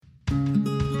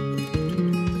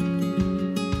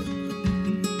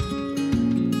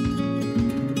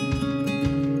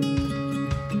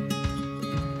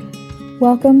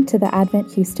Welcome to the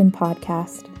Advent Houston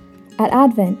podcast. At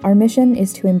Advent, our mission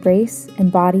is to embrace,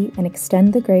 embody, and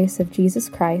extend the grace of Jesus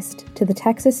Christ to the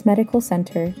Texas Medical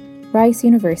Center, Rice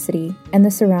University, and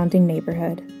the surrounding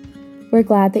neighborhood. We're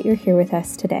glad that you're here with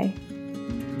us today.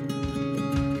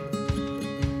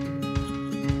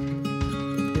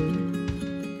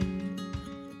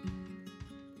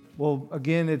 Well,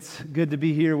 again, it's good to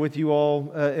be here with you all.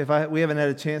 We haven't had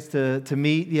a chance to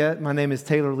meet yet, my name is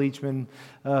Taylor Leachman,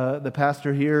 the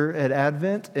pastor here at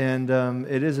Advent, and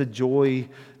it is a joy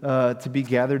to be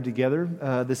gathered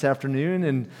together this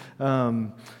afternoon.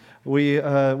 And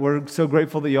we're so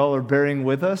grateful that y'all are bearing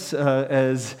with us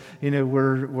as you know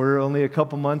we're only a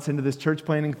couple months into this church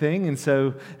planning thing, and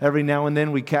so every now and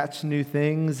then we catch new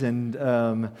things and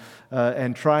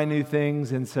try new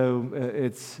things, and so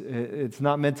it's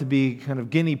not meant to be kind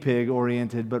of guinea pig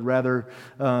oriented, but rather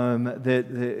that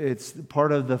it's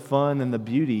part of the fun and the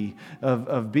beauty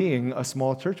of being a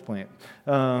small church plant.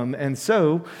 And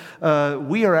so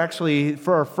we are actually,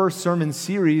 for our first sermon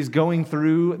series, going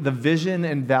through the vision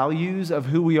and values of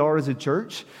who we are as a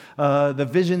church. The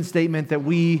vision statement that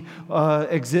we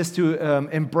exist to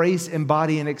embrace,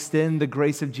 embody, and extend the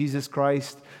grace of Jesus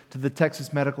Christ to the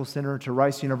Texas Medical Center, to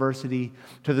Rice University,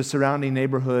 to the surrounding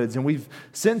neighborhoods. And we've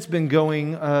since been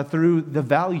going through the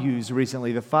values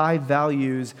recently, the 5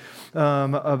 values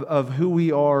of who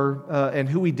we are and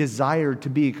who we desire to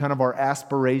be, kind of our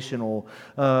aspirational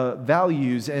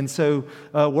values. And so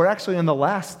we're actually on the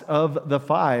last of the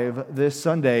 5 this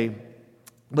Sunday.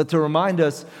 But to remind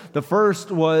us, the first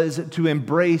was to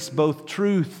embrace both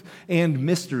truth and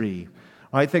mystery.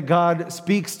 Right, that God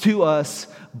speaks to us,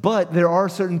 but there are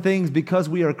certain things, because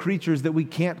we are creatures, that we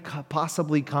can't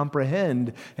possibly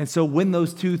comprehend. And so when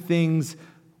those two things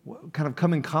kind of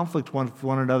come in conflict with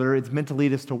one another, it's meant to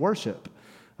lead us to worship,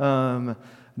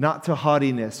 not to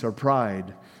haughtiness or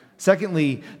pride.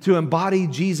 Secondly, to embody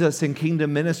Jesus in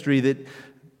kingdom ministry. That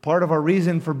part of our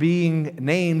reason for being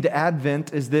named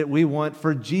Advent is that we want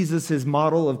for Jesus'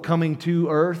 model of coming to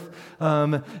earth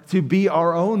to be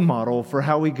our own model for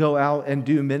how we go out and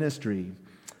do ministry.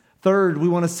 Third, we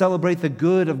want to celebrate the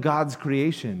good of God's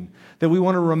creation. That we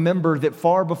want to remember that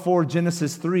far before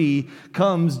Genesis 3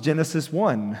 comes Genesis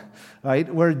 1,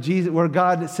 right? Where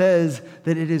God says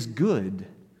that it is good.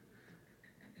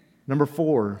 Number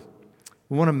 4,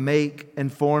 we want to make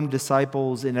informed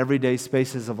disciples in everyday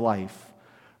spaces of life.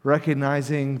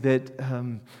 Recognizing that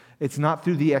it's not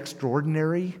through the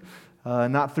extraordinary,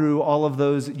 not through all of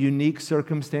those unique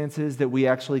circumstances that we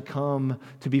actually come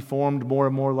to be formed more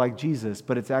and more like Jesus,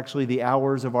 but it's actually the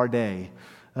hours of our day.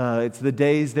 It's the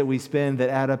days that we spend that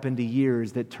add up into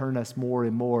years that turn us more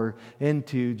and more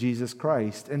into Jesus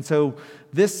Christ. And so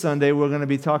this Sunday we're going to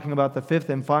be talking about the 5th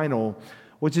and final,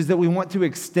 which is that we want to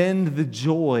extend the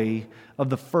joy of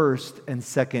the first and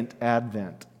second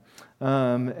Advent.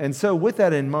 And so with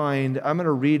that in mind, I'm going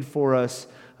to read for us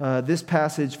this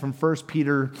passage from 1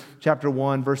 Peter chapter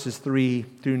 1, verses 3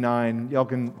 through 9. Y'all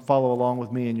can follow along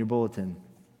with me in your bulletin.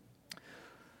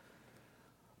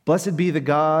 Blessed be the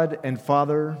God and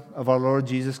Father of our Lord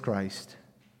Jesus Christ.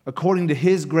 According to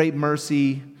His great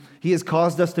mercy, He has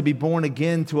caused us to be born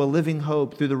again to a living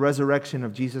hope through the resurrection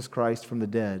of Jesus Christ from the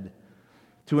dead,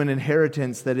 to an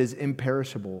inheritance that is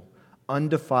imperishable,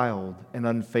 undefiled, and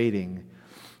unfading,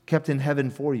 kept in heaven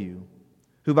for you,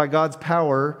 who by God's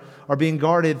power are being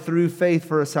guarded through faith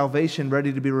for a salvation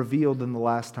ready to be revealed in the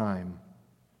last time.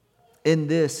 In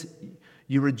this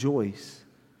you rejoice,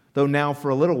 though now for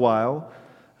a little while,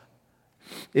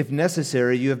 if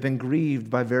necessary, you have been grieved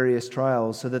by various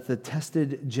trials, so that the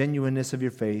tested genuineness of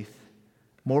your faith,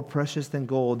 more precious than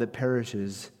gold that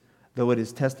perishes, though it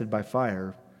is tested by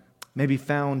fire, may be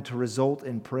found to result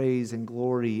in praise and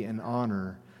glory and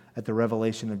honor at the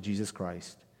revelation of Jesus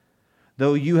Christ.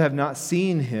 Though you have not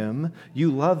seen Him,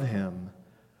 you love Him.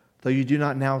 Though you do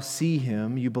not now see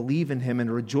Him, you believe in Him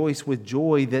and rejoice with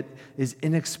joy that is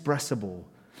inexpressible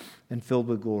and filled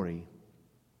with glory,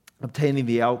 obtaining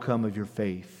the outcome of your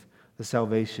faith, the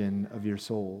salvation of your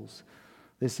souls.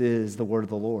 This is the word of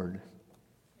the Lord.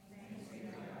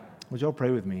 Would y'all pray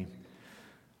with me?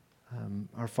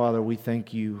 Our Father, we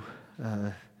thank you.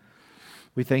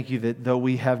 We thank you that though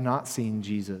we have not seen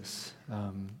Jesus,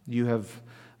 you have,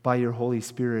 by your Holy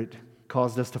Spirit,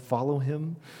 caused us to follow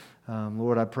Him.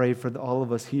 Lord, I pray for all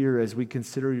of us here as we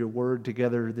consider your word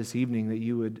together this evening, that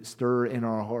you would stir in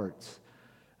our hearts,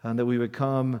 that we would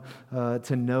come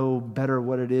to know better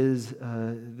what it is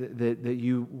that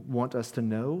you want us to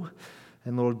know.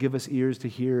 And Lord, give us ears to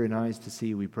hear and eyes to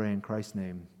see, we pray in Christ's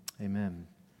name. Amen.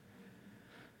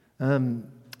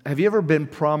 Have you ever been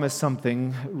promised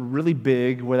something really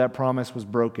big where that promise was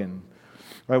broken?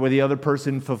 right? Where the other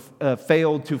person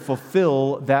failed to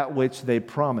fulfill that which they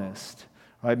promised.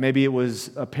 Right? Maybe it was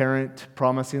a parent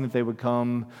promising that they would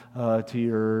come to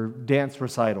your dance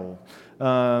recital.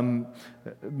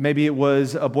 Maybe it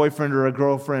was a boyfriend or a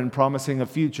girlfriend promising a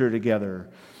future together.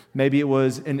 Maybe it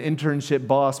was an internship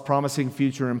boss promising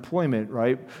future employment,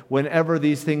 right? Whenever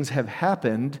these things have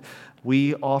happened,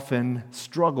 we often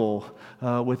struggle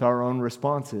with our own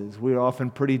responses. We're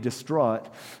often pretty distraught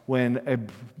when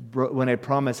a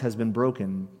promise has been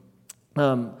broken.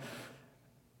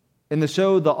 In the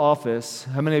show The Office,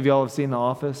 how many of y'all have seen The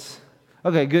Office?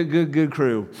 Okay, good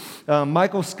crew.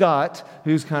 Michael Scott,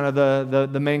 who's kind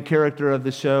of the main character of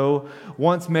the show,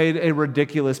 once made a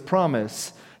ridiculous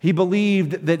promise. He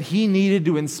believed that he needed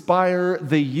to inspire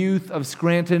the youth of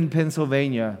Scranton,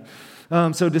 Pennsylvania.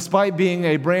 So despite being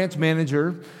a branch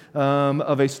manager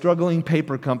of a struggling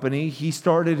paper company, he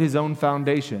started his own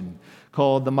foundation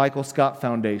called the Michael Scott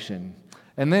Foundation.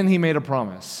 And then he made a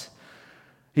promise.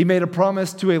 He made a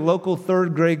promise to a local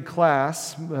third grade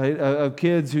class, right, of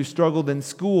kids who struggled in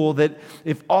school, that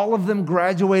if all of them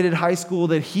graduated high school,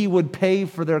 that he would pay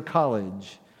for their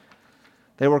college.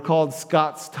 They were called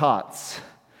Scott's Tots.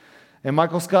 And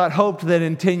Michael Scott hoped that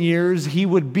in 10 years he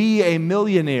would be a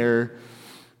millionaire,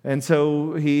 and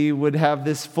so he would have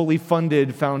this fully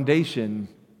funded foundation.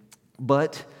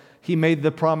 But he made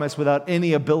the promise without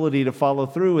any ability to follow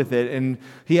through with it. And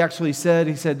he actually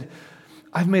said,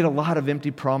 I've made a lot of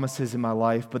empty promises in my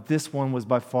life, but this one was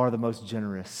by far the most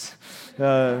generous.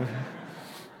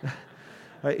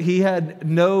 He had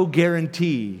no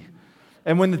guarantee.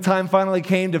 And when the time finally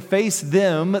came to face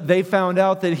them, they found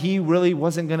out that he really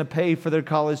wasn't going to pay for their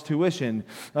college tuition.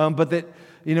 But that,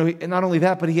 not only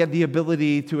that, but he had the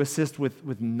ability to assist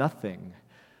with nothing.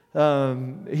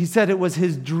 He said it was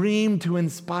his dream to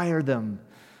inspire them.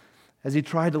 As he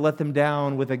tried to let them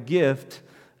down with a gift,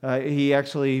 he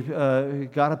actually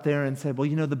got up there and said, well,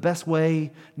 the best way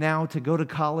now to go to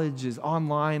college is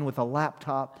online with a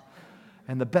laptop.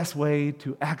 And the best way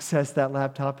to access that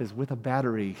laptop is with a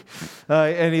battery.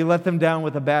 And he let them down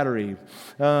with a battery.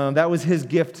 That was his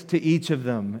gift to each of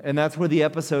them. And that's where the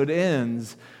episode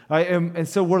ends. And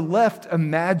so we're left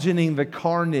imagining the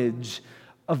carnage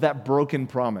of that broken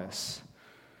promise.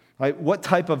 Right? What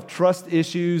type of trust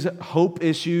issues, hope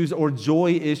issues, or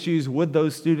joy issues would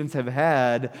those students have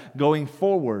had going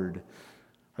forward?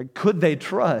 Could they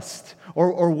trust?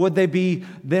 Or would they be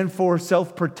then for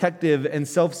self-protective and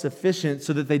self-sufficient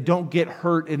so that they don't get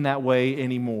hurt in that way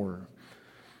anymore?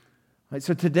 Right,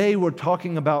 so today we're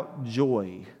talking about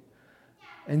joy.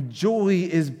 And joy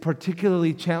is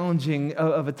particularly challenging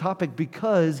of a topic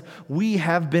because we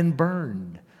have been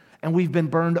burned. And we've been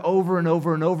burned over and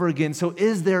over and over again. So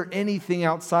is there anything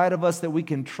outside of us that we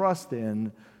can trust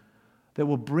in that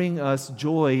will bring us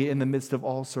joy in the midst of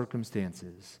all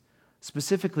circumstances?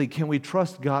 Specifically, can we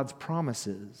trust God's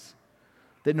promises?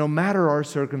 That no matter our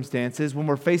circumstances, when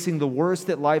we're facing the worst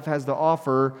that life has to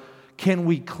offer, can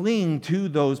we cling to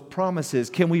those promises?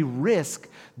 Can we risk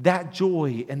that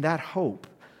joy and that hope?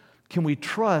 Can we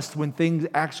trust when things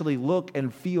actually look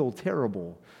and feel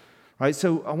terrible? Right?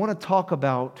 So I want to talk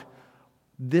about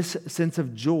this sense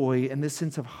of joy and this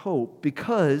sense of hope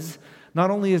because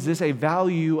not only is this a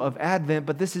value of Advent,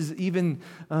 but this is even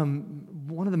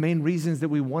one of the main reasons that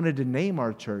we wanted to name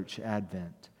our church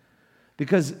Advent.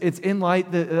 Because it's in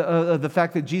light of the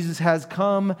fact that Jesus has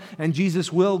come and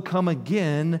Jesus will come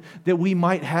again that we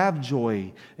might have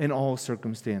joy in all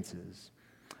circumstances.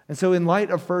 And so in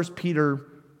light of 1 Peter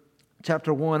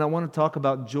chapter 1, I want to talk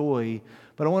about joy,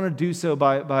 but I want to do so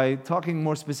by talking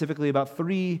more specifically about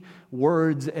 3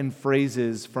 words and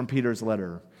phrases from Peter's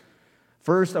letter.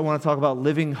 First, I want to talk about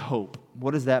living hope.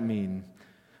 What does that mean?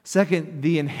 Second,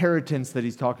 the inheritance that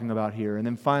he's talking about here. And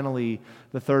then finally,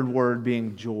 the third word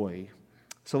being joy.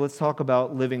 So let's talk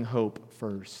about living hope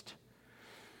first.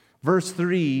 Verse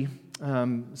 3,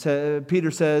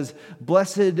 Peter says,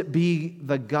 "Blessed be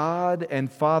the God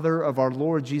and Father of our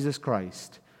Lord Jesus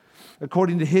Christ.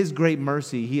 According to his great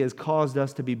mercy, he has caused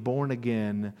us to be born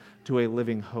again to a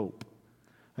living hope."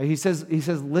 He says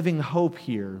living hope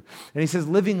here. And he says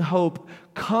living hope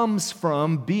comes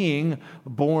from being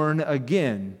born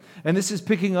again. And this is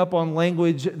picking up on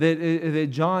language that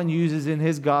John uses in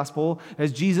his gospel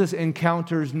as Jesus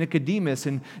encounters Nicodemus.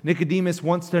 And Nicodemus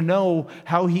wants to know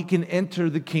how he can enter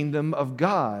the kingdom of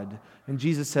God. And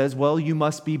Jesus says, well, you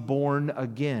must be born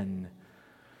again.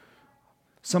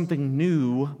 Something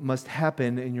new must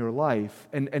happen in your life.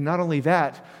 And not only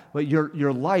that, but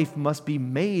your life must be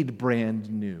made brand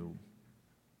new.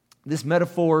 This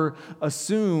metaphor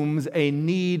assumes a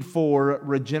need for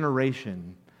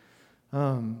regeneration.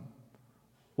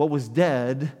 What was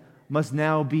dead must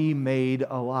now be made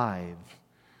alive.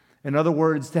 In other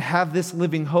words, to have this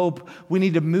living hope, we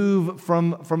need to move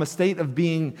from a state of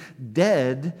being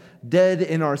dead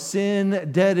in our sin,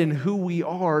 dead in who we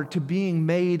are, to being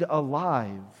made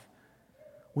alive.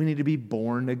 We need to be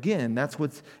born again. That's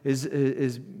what is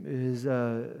the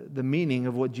meaning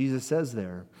of what Jesus says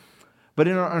there. But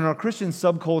in our Christian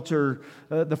subculture,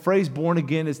 the phrase "born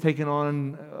again" has taken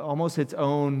on almost its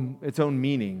own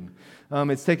meaning.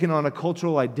 It's taken on a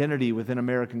cultural identity within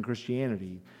American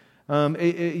Christianity.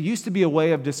 It used to be a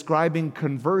way of describing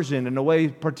conversion, and a way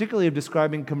particularly of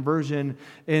describing conversion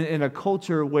in a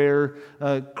culture where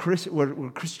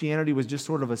Christianity was just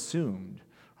sort of assumed.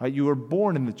 Right? You were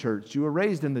born in the church. You were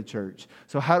raised in the church.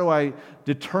 So how do I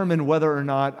determine whether or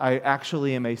not I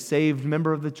actually am a saved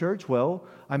member of the church? Well,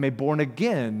 I'm a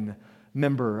born-again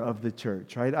member of the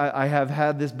church. Right? I have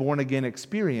had this born-again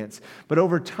experience. But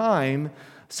over time,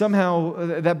 somehow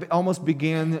that almost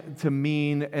began to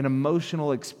mean an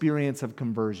emotional experience of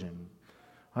conversion.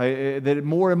 That it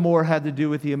more and more had to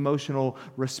do with the emotional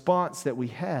response that we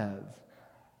have.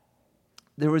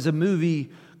 There was a movie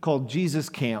called Jesus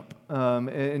Camp.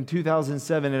 In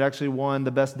 2007, it actually won the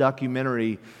best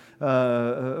documentary at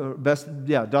the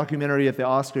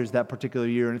Oscars that particular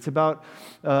year. And it's about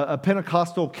a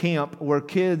Pentecostal camp where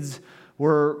kids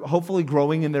were hopefully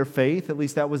growing in their faith. At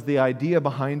least that was the idea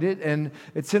behind it. And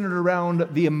it centered around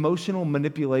the emotional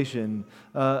manipulation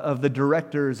of the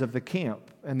directors of the camp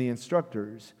and the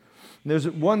instructors. And there's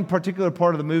one particular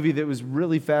part of the movie that was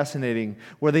really fascinating,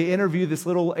 where they interview this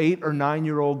little 8 or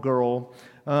 9-year-old girl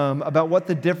about what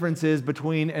the difference is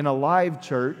between an alive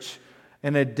church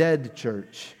and a dead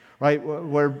church, right?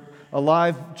 Where a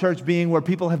live church being where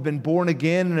people have been born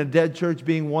again, and a dead church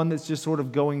being one that's just sort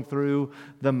of going through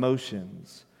the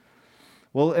motions.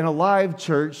 Well, in a live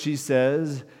church, she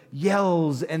says,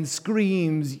 yells and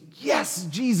screams, "Yes,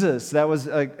 Jesus!" That was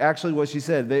actually what she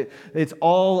said. It's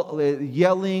all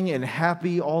yelling and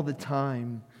happy all the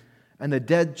time. And the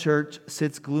dead church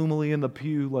sits gloomily in the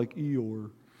pew like Eeyore,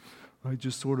 right?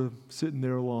 Just sort of sitting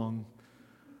there along,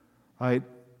 right?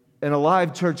 And a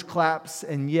live church claps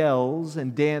and yells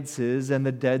and dances, and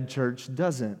the dead church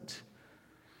doesn't.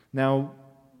 Now,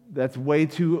 that's way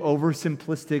too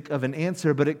oversimplistic of an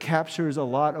answer, but it captures a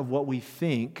lot of what we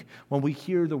think when we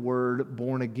hear the word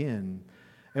born again,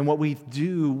 and what we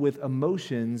do with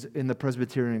emotions in the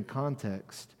Presbyterian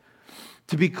context.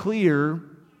 To be clear,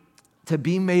 to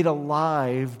be made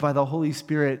alive by the Holy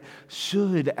Spirit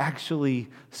should actually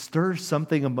stir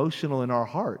something emotional in our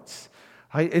hearts.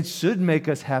 Right? It should make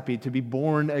us happy to be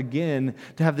born again,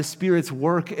 to have the Spirit's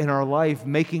work in our life,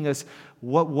 making us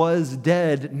what was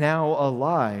dead now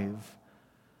alive.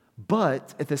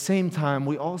 But at the same time,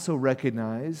 we also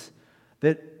recognize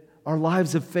that our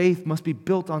lives of faith must be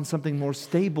built on something more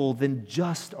stable than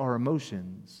just our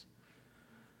emotions,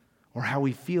 or how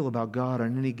we feel about God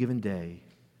on any given day,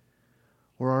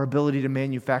 or our ability to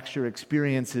manufacture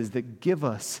experiences that give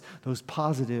us those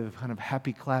positive, kind of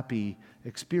happy-clappy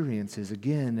experiences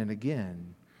again and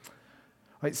again.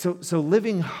 Right, so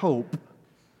living hope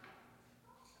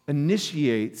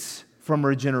initiates from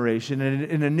regeneration, and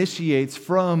it initiates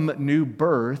from new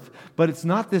birth, but it's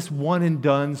not this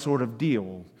one-and-done sort of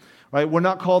deal. Right? We're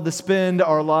not called to spend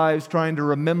our lives trying to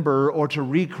remember or to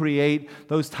recreate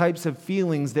those types of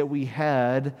feelings that we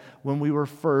had when we were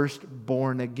first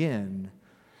born again.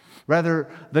 Rather,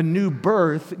 the new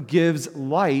birth gives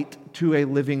light to a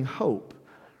living hope,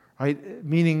 right?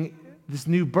 Meaning this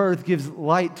new birth gives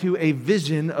light to a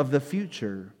vision of the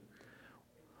future,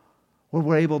 where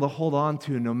we're able to hold on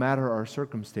to no matter our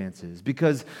circumstances.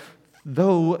 Because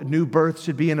though new birth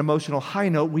should be an emotional high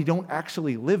note, we don't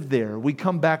actually live there. We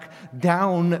come back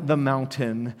down the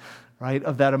mountain, right,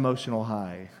 of that emotional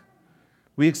high.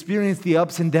 We experience the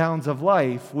ups and downs of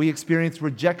life. We experience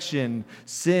rejection,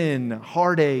 sin,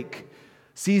 heartache,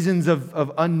 seasons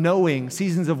of unknowing,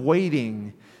 seasons of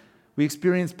waiting. We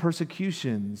experience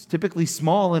persecutions, typically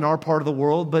small in our part of the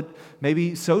world, but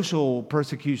maybe social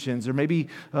persecutions, or maybe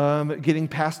getting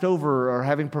passed over or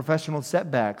having professional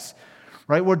setbacks.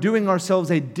 Right? We're doing ourselves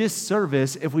a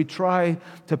disservice if we try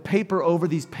to paper over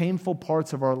these painful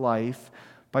parts of our life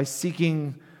by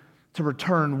seeking to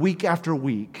return week after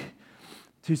week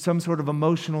to some sort of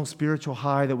emotional, spiritual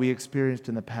high that we experienced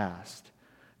in the past,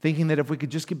 thinking that if we could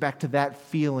just get back to that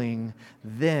feeling,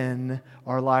 then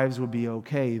our lives would be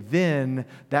okay. Then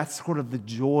that's sort of the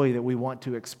joy that we want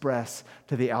to express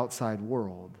to the outside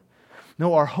world.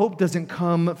 No, our hope doesn't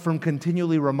come from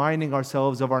continually reminding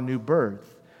ourselves of our new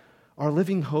birth. Our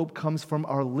living hope comes from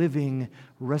our living,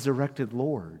 resurrected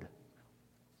Lord.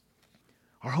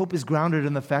 Our hope is grounded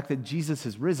in the fact that Jesus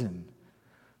is risen,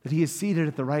 that he is seated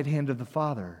at the right hand of the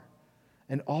Father.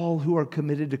 And all who are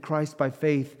committed to Christ by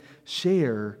faith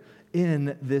share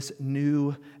in this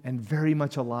new and very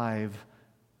much alive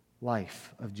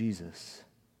life of Jesus.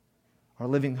 Our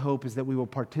living hope is that we will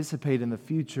participate in the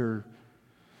future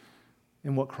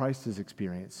in what Christ has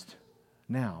experienced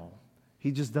now.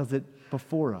 He just does it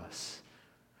before us.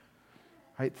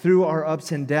 Right? Through our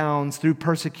ups and downs, through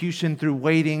persecution, through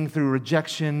waiting, through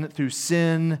rejection, through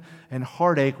sin and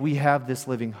heartache, we have this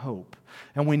living hope.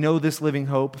 And we know this living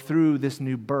hope through this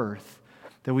new birth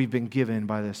that we've been given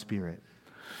by the Spirit.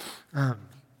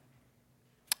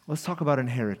 Let's talk about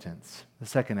inheritance, the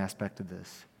second aspect of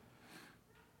this.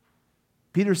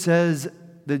 Peter says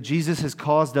that Jesus has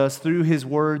caused us through his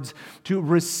words to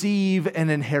receive an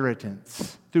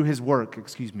inheritance, through his work,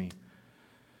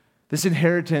 This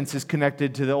inheritance is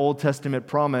connected to the Old Testament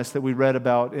promise that we read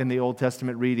about in the Old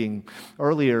Testament reading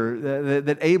earlier,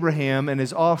 that Abraham and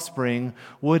his offspring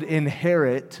would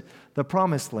inherit the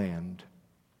promised land.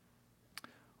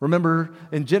 Remember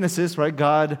in Genesis, right,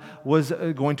 God was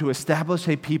going to establish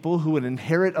a people who would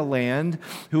inherit a land,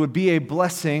 who would be a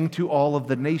blessing to all of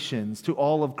the nations, to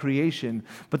all of creation.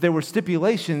 But there were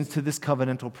stipulations to this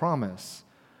covenantal promise.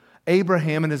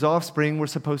 Abraham and his offspring were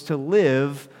supposed to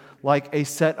live like a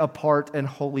set apart and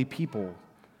holy people.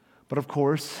 But of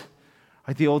course,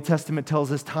 right, the Old Testament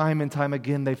tells us time and time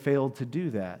again they failed to do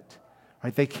that.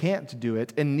 Right? They can't do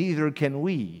it, and neither can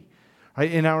we.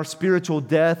 Right? In our spiritual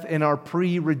death, in our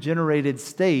pre-regenerated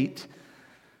state,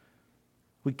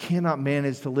 we cannot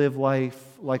manage to live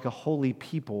life like a holy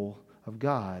people of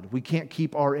God. We can't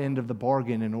keep our end of the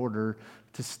bargain in order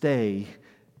to stay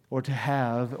or to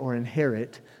have or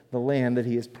inherit the land that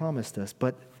he has promised us.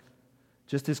 But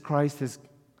just as Christ has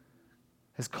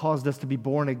caused us to be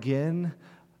born again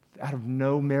out of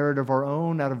no merit of our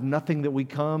own, out of nothing that we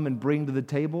come and bring to the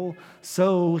table,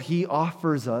 so he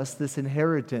offers us this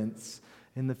inheritance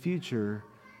in the future,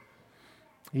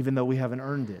 even though we haven't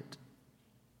earned it.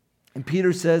 And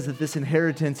Peter says that this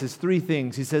inheritance is three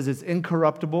things. He says it's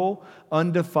incorruptible,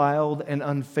 undefiled, and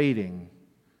unfading.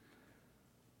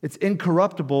 It's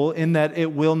incorruptible in that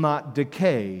it will not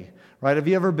decay. Right? Have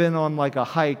you ever been on like a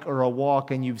hike or a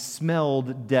walk and you've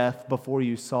smelled death before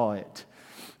you saw it?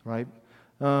 Right?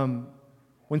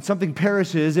 When something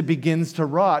perishes, it begins to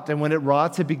rot. And when it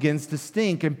rots, it begins to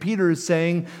stink. And Peter is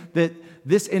saying that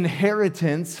this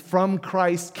inheritance from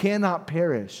Christ cannot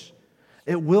perish.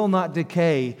 It will not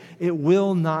decay. It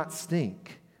will not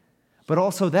stink. But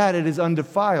also that it is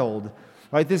undefiled.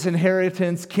 Right? This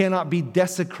inheritance cannot be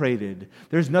desecrated.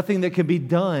 There's nothing that can be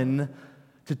done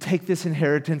to take this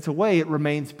inheritance away. It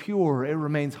remains pure. It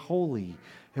remains holy.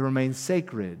 It remains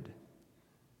sacred.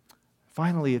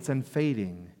 Finally, it's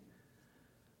unfading.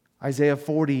 Isaiah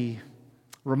 40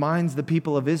 reminds the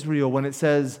people of Israel when it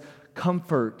says,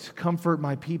 comfort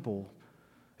my people.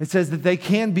 It says that they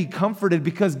can be comforted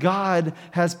because God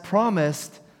has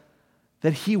promised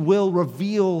that he will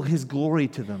reveal his glory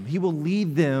to them. He will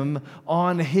lead them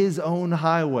on his own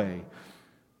highway.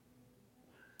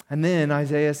 And then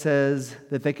Isaiah says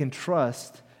that they can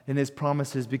trust in his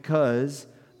promises because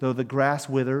though the grass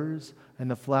withers and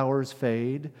the flowers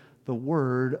fade, the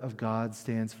word of God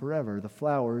stands forever. The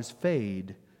flowers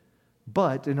fade.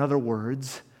 But, in other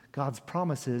words, God's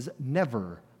promises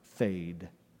never fade.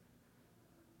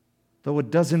 Though a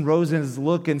dozen roses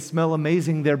look and smell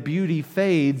amazing, their beauty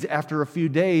fades after a few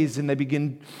days and they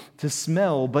begin to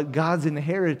smell. But God's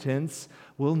inheritance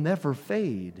will never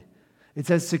fade. It's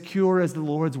as secure as the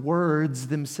Lord's words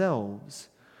themselves.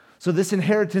 So this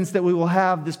inheritance that we will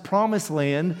have, this promised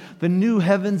land, the new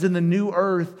heavens and the new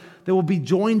earth that will be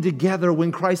joined together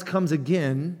when Christ comes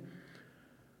again,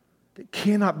 that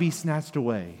cannot be snatched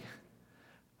away.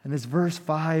 And as verse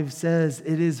 5 says,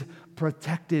 it is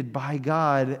protected by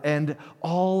God and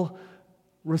all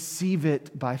receive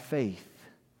it by faith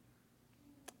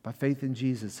in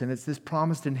Jesus. And it's this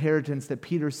promised inheritance that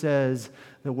Peter says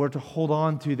that we're to hold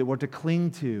on to, that we're to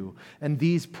cling to. And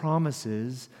these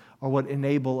promises are what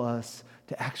enable us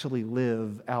to actually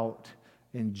live out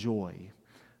in joy.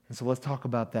 And so let's talk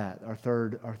about that, our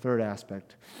third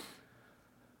aspect.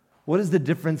 What is the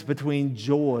difference between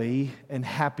joy and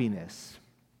happiness?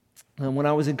 And when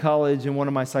I was in college, in one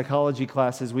of my psychology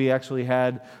classes, we actually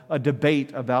had a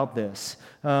debate about this.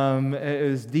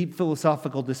 It was deep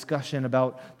philosophical discussion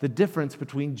about the difference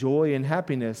between joy and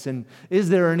happiness, and is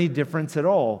there any difference at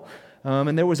all?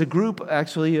 And there was a group,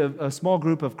 actually, a small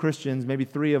group of Christians, maybe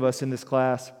 3 of us in this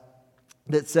class,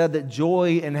 that said that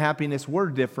joy and happiness were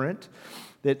different,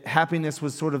 that happiness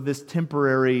was sort of this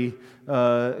temporary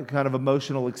kind of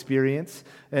emotional experience,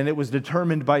 and it was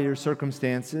determined by your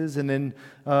circumstances, and then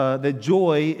that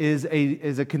joy is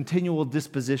a continual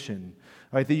disposition,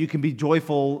 right? That you can be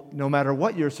joyful no matter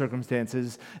what your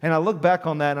circumstances. And I look back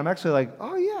on that, and I'm actually like,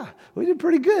 oh yeah, we did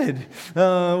pretty good.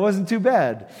 It wasn't too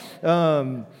bad.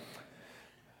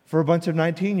 For a bunch of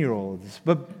 19-year-olds.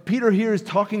 But Peter here is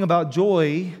talking about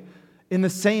joy in the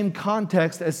same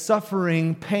context as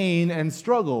suffering, pain, and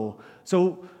struggle.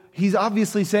 So he's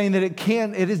obviously saying that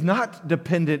it is not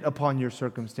dependent upon your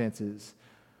circumstances.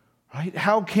 Right?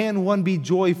 How can one be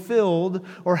joy-filled,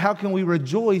 or how can we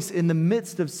rejoice in the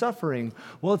midst of suffering?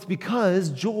 Well, it's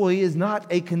because joy is not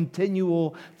a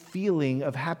continual feeling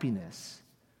of happiness.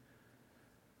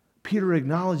 Peter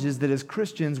acknowledges that as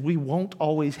Christians, we won't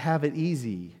always have it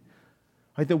easy.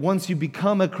 Right? That once you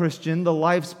become a Christian, the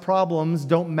life's problems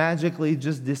don't magically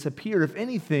just disappear. If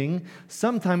anything,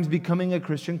 sometimes becoming a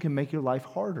Christian can make your life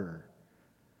harder.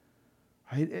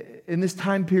 Right? In this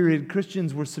time period,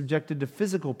 Christians were subjected to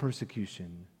physical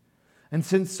persecution. And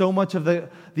since so much of the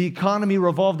economy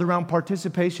revolved around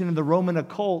participation in the Roman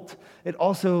occult, it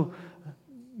also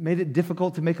made it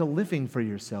difficult to make a living for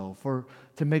yourself or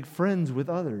to make friends with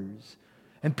others.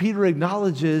 And Peter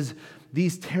acknowledges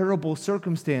these terrible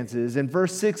circumstances. In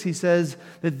verse 6, he says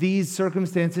that these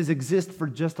circumstances exist for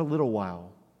just a little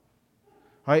while.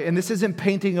 Right? And this isn't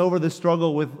painting over the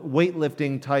struggle with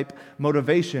weightlifting type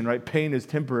motivation, right? Pain is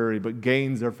temporary, but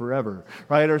gains are forever,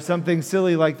 right? Or something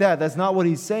silly like that. That's not what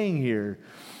he's saying here.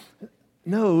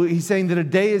 No, he's saying that a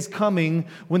day is coming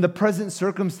when the present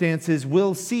circumstances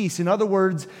will cease. In other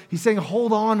words, he's saying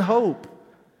hold on hope,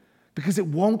 because it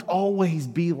won't always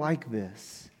be like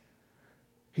this.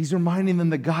 He's reminding them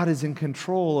that God is in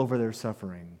control over their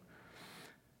suffering.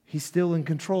 He's still in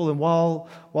control. And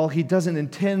while he doesn't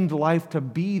intend life to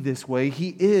be this way,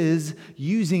 he is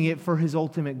using it for his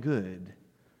ultimate good.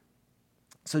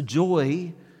 So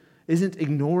joy isn't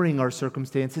ignoring our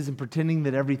circumstances and pretending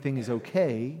that everything is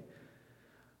okay.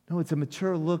 No, it's a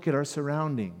mature look at our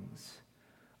surroundings,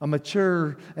 a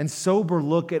mature and sober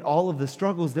look at all of the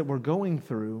struggles that we're going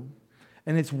through.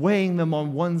 And it's weighing them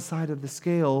on one side of the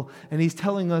scale. And he's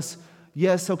telling us,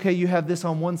 yes, okay, you have this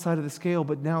on one side of the scale,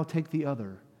 but now take the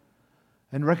other.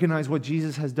 And recognize what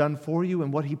Jesus has done for you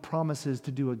and what he promises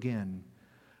to do again.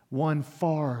 One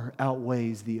far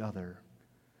outweighs the other.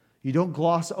 You don't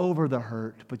gloss over the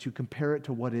hurt, but you compare it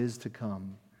to what is to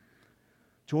come.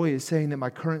 Joy is saying that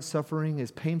my current suffering, as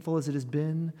painful as it has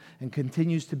been and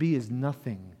continues to be, is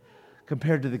nothing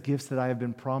compared to the gifts that I have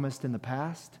been promised in the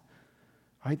past.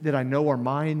 Right? That I know are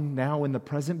mine now in the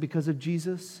present because of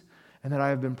Jesus, and that I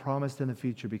have been promised in the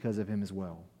future because of him as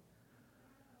well.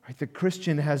 Right? The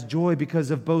Christian has joy because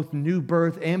of both new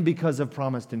birth and because of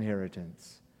promised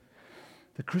inheritance.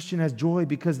 The Christian has joy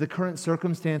because the current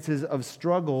circumstances of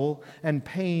struggle and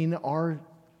pain are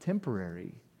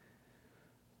temporary.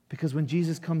 Because when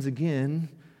Jesus comes again,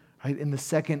 right, in the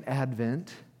second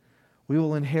advent, we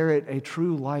will inherit a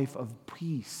true life of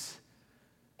peace.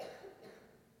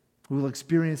 We will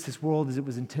experience this world as it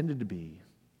was intended to be,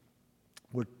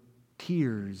 where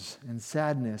tears and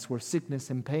sadness, where sickness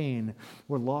and pain,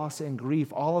 where loss and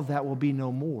grief, all of that will be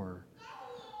no more.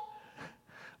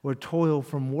 Where toil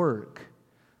from work,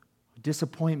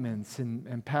 disappointments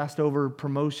and passed over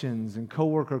promotions and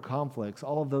coworker conflicts,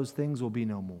 all of those things will be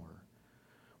no more.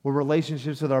 Where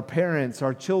relationships with our parents,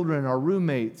 our children, our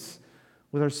roommates,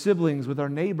 with our siblings, with our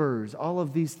neighbors, all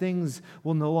of these things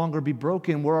will no longer be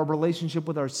broken, where our relationship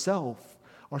with ourself,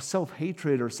 our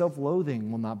self-hatred or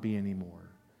self-loathing will not be anymore.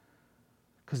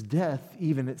 Because death,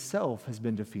 even itself, has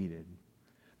been defeated.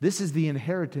 This is the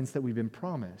inheritance that we've been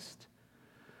promised.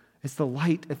 It's the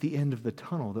light at the end of the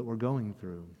tunnel that we're going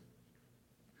through.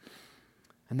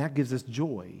 And that gives us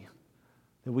joy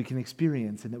that we can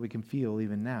experience and that we can feel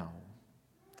even now.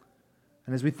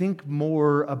 And as we think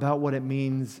more about what it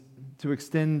means to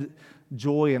extend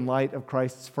joy in light of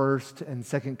Christ's first and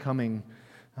second coming,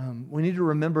 we need to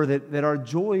remember that our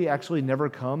joy actually never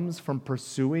comes from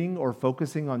pursuing or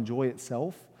focusing on joy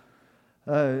itself.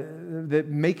 That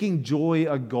making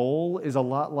joy a goal is a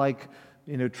lot like,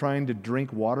 trying to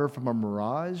drink water from a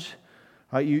mirage.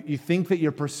 You think that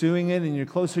you're pursuing it, and the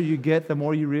closer you get, the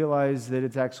more you realize that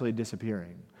it's actually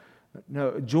disappearing.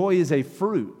 No, joy is a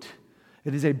fruit.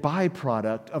 It is a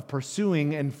byproduct of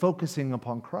pursuing and focusing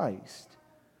upon Christ.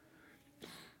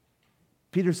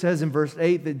 Peter says in verse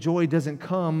 8 that joy doesn't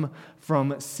come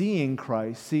from seeing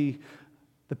Christ. See,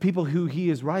 the people who he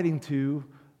is writing to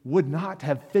would not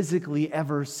have physically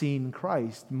ever seen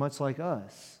Christ, much like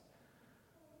us.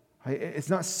 It's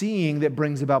not seeing that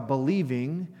brings about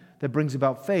believing, that brings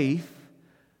about faith,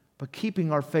 but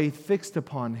keeping our faith fixed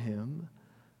upon Him,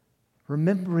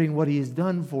 remembering what He has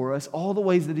done for us, all the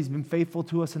ways that He's been faithful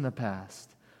to us in the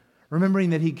past, remembering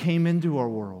that He came into our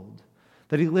world,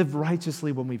 that He lived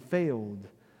righteously when we failed,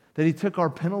 that He took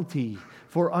our penalty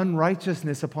for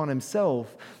unrighteousness upon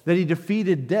Himself, that He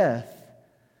defeated death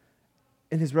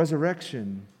in His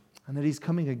resurrection, and that He's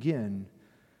coming again.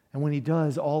 And when He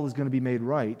does, all is going to be made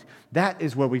right. That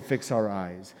is where we fix our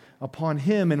eyes, upon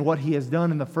Him and what He has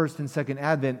done in the first and second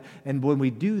advent. And when we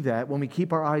do that, when we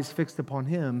keep our eyes fixed upon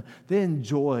Him, then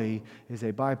joy is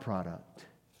a byproduct.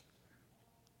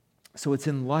 So it's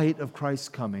in light of Christ's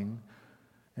coming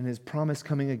and His promise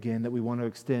coming again that we want to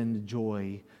extend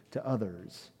joy to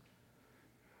others.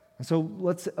 And so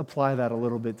let's apply that a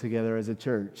little bit together as a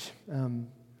church.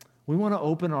 We want to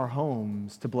open our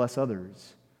homes to bless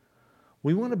others.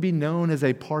 We want to be known as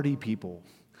a party people.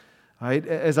 Right?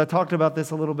 As I talked about this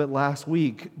a little bit last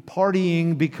week,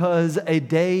 partying because a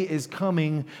day is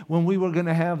coming when we were going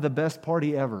to have the best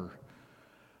party ever.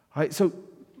 Right? So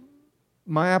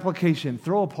my application,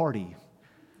 throw a party.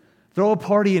 Throw a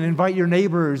party and invite your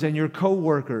neighbors and your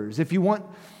coworkers. If you want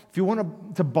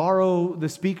to borrow the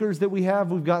speakers that we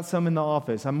have, we've got some in the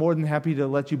office. I'm more than happy to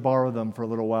let you borrow them for a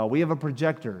little while. We have a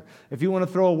projector. If you want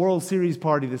to throw a World Series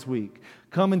party this week,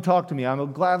 come and talk to me. I will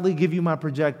gladly give you my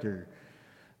projector.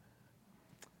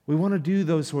 We want to do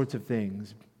those sorts of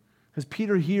things because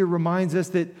Peter here reminds us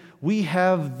that we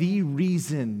have the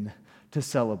reason to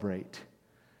celebrate,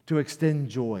 to extend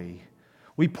joy.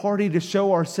 We party to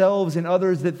show ourselves and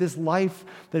others that this life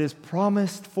that is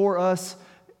promised for us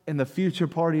and the future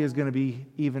party is going to be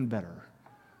even better.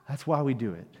 That's why we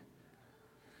do it.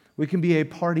 We can be a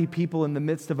party people in the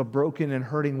midst of a broken and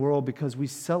hurting world because we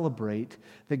celebrate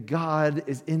that God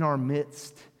is in our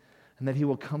midst and that He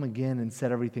will come again and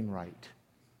set everything right.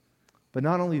 But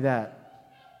not only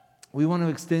that, we want to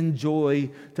extend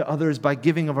joy to others by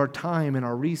giving of our time and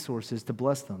our resources to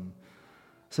bless them.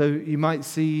 So you might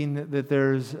see that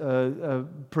there's a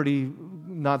pretty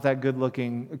not that good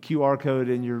looking QR code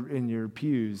in your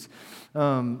pews. We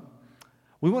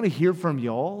want to hear from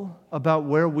y'all about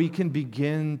where we can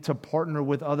begin to partner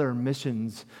with other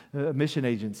mission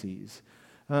agencies.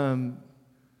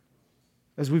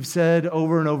 As we've said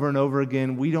over and over and over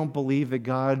again, we don't believe that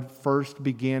God first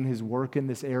began His work in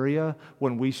this area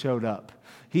when we showed up.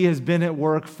 He has been at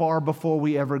work far before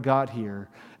we ever got here.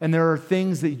 And there are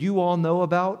things that you all know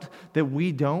about that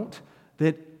we don't,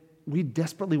 that we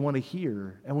desperately want to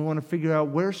hear. And we want to figure out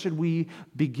where should we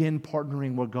begin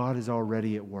partnering where God is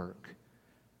already at work.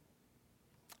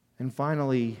 And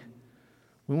finally,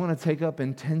 we want to take up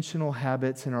intentional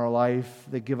habits in our life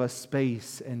that give us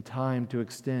space and time to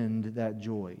extend that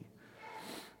joy.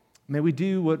 May we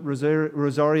do what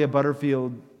Rosaria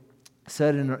Butterfield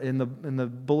said in the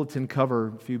bulletin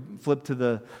cover. If you flip to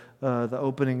the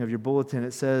opening of your bulletin,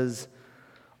 it says,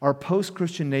 "Our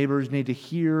post-Christian neighbors need to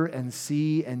hear and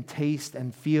see and taste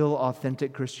and feel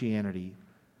authentic Christianity.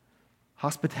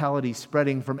 Hospitality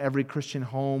spreading from every Christian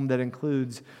home that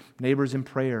includes neighbors in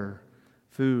prayer,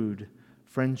 food,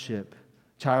 friendship,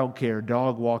 childcare,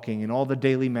 dog walking, and all the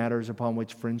daily matters upon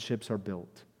which friendships are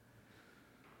built.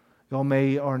 Y'all,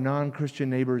 may our non-Christian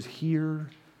neighbors hear,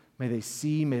 may they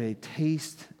see, may they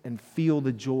taste and feel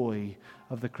the joy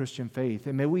of the Christian faith.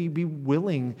 And may we be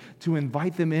willing to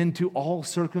invite them into all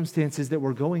circumstances that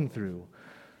we're going through,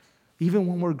 even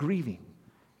when we're grieving,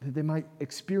 that they might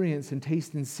experience and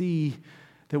taste and see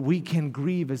that we can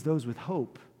grieve as those with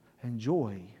hope and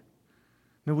joy.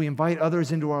 May we invite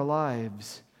others into our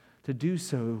lives to do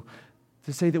so,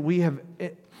 to say that we have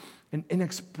an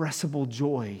inexpressible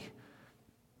joy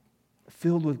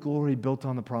filled with glory built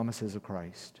on the promises of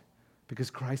Christ.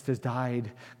 Because Christ has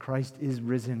died, Christ is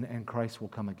risen, and Christ will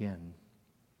come again.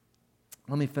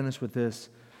 Let me finish with this.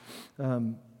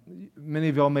 Many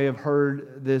of y'all may have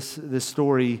heard this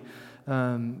story,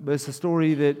 but it's a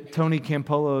story that Tony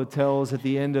Campolo tells at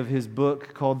the end of his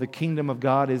book called The Kingdom of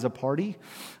God is a Party.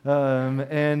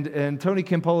 And Tony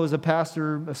Campolo is a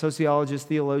pastor, a sociologist,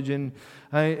 theologian,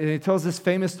 and he tells this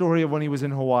famous story of when he was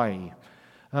in Hawaii.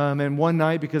 And one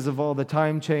night, because of all the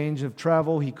time change of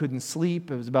travel, he couldn't sleep.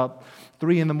 It was about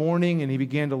 3 a.m, and he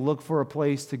began to look for a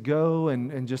place to go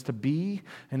and just to be.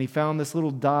 And he found this little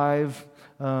dive.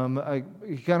 He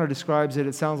kind of describes it.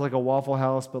 It sounds like a Waffle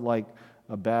House, but like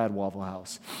a bad Waffle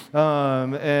House.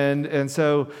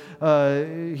 So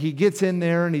he gets in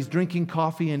there, and he's drinking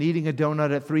coffee and eating a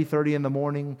donut at 3:30 in the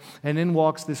morning. And in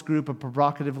walks this group of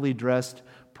provocatively dressed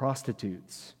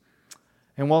prostitutes.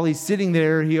 And while he's sitting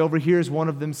there, he overhears one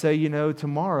of them say,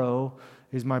 tomorrow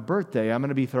is my birthday. I'm going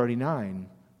to be 39.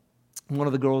 And one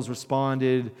of the girls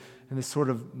responded in this sort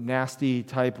of nasty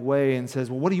type way and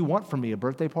says, well, what do you want from me, a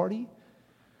birthday party?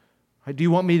 Right, do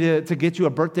you want me to get you a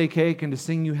birthday cake and to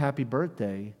sing you happy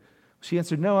birthday? She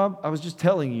answered, no, I was just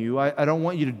telling you. I don't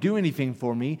want you to do anything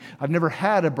for me. I've never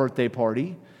had a birthday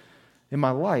party in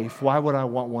my life. Why would I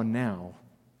want one now?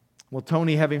 Well,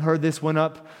 Tony, having heard this, went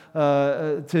up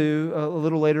to a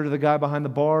little later to the guy behind the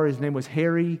bar. His name was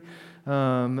Harry,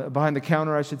 behind the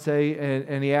counter, I should say,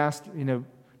 and he asked, do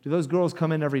those girls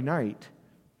come in every night?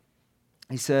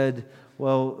 He said,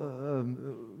 well,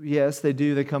 yes, they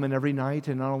do. They come in every night.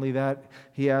 And not only that,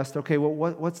 he asked, okay, well,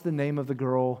 what's the name of the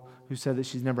girl who said that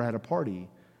she's never had a party?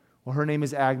 Well, her name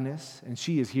is Agnes, and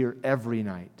she is here every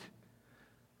night.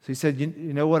 So he said, you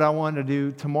know what I want to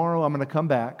do? Tomorrow I'm going to come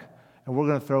back, and we're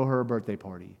going to throw her a birthday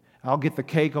party. I'll get the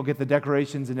cake, I'll get the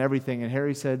decorations and everything. And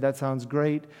Harry said, that sounds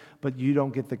great, but you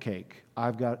don't get the cake.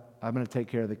 I'm going to take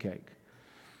care of the cake.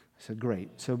 I said, great.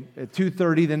 So at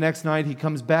 2:30 the next night, he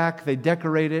comes back, they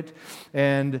decorate it,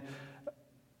 and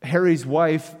Harry's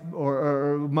wife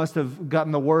or must have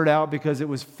gotten the word out because it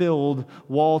was filled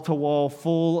wall to wall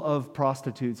full of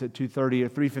prostitutes at 2:30 or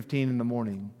 3:15 in the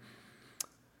morning.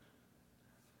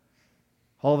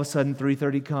 All of a sudden,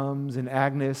 3:30 comes, and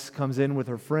Agnes comes in with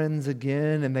her friends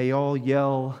again, and they all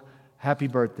yell, happy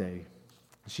birthday.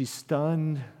 She's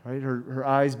stunned, right? Her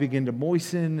eyes begin to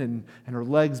moisten, and her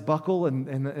legs buckle, and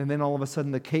then all of a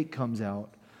sudden the cake comes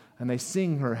out, and they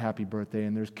sing her happy birthday,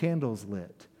 and there's candles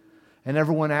lit. And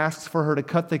everyone asks for her to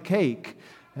cut the cake.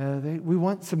 We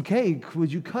want some cake.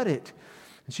 Would you cut it?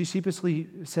 And she sheepishly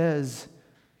says,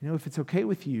 if it's okay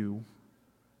with you,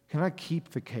 can I keep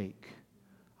the cake?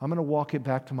 I'm going to walk it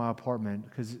back to my apartment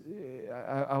because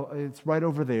it's right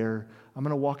over there. I'm going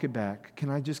to walk it back. Can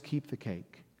I just keep the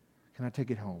cake? Can I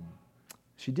take it home?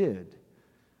 She did.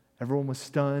 Everyone was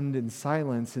stunned in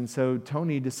silence, and so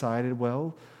Tony decided,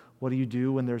 well, what do you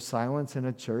do when there's silence in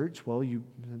a church? Well,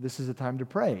 this is a time to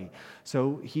pray.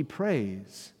 So he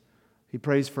prays. He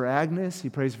prays for Agnes. He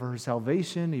prays for her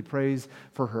salvation. He prays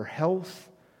for her health.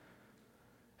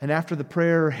 And after the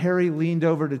prayer, Harry leaned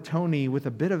over to Tony with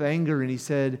a bit of anger, and he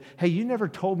said, hey, you never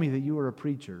told me that you were a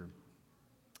preacher.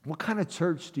 What kind of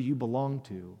church do you belong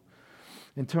to?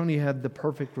 And Tony had the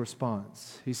perfect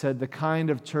response. He said, the kind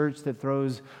of church that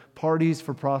throws parties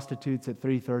for prostitutes at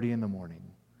 3:30 in the morning.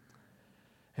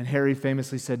 And Harry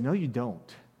famously said, no, you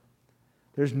don't.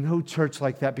 There's no church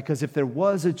like that, because if there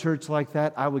was a church like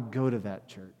that, I would go to that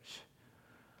church.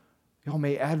 Y'all,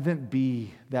 may Advent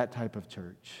be that type of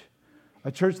church.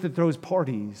 A church that throws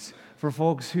parties for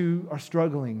folks who are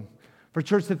struggling. For a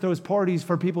church that throws parties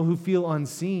for people who feel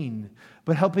unseen,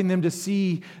 but helping them to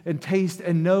see and taste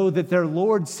and know that their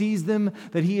Lord sees them,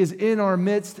 that He is in our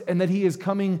midst, and that He is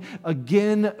coming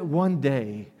again one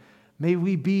day. May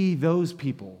we be those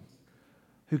people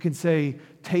who can say,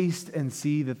 taste and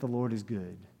see that the Lord is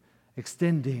good,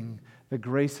 extending the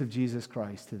grace of Jesus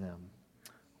Christ to them.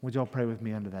 Would y'all pray with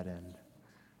me unto that end?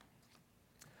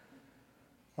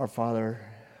 Our Father,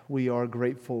 we are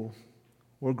grateful.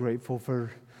 We're grateful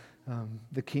for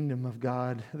the kingdom of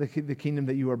God, the kingdom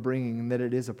that you are bringing, and that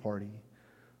it is a party.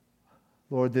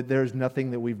 Lord, that there's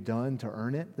nothing that we've done to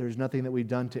earn it. There's nothing that we've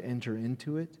done to enter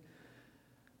into it.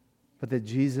 But that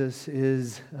Jesus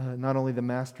is not only the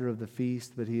master of the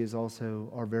feast, but He is also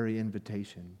our very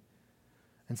invitation.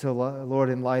 And so, Lord,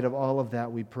 in light of all of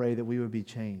that, we pray that we would be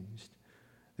changed.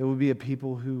 That we would be a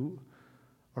people who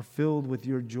are filled with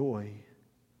your joy,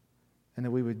 and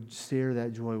that we would share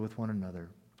that joy with one another.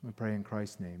 We pray in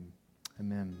Christ's name.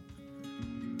 Amen.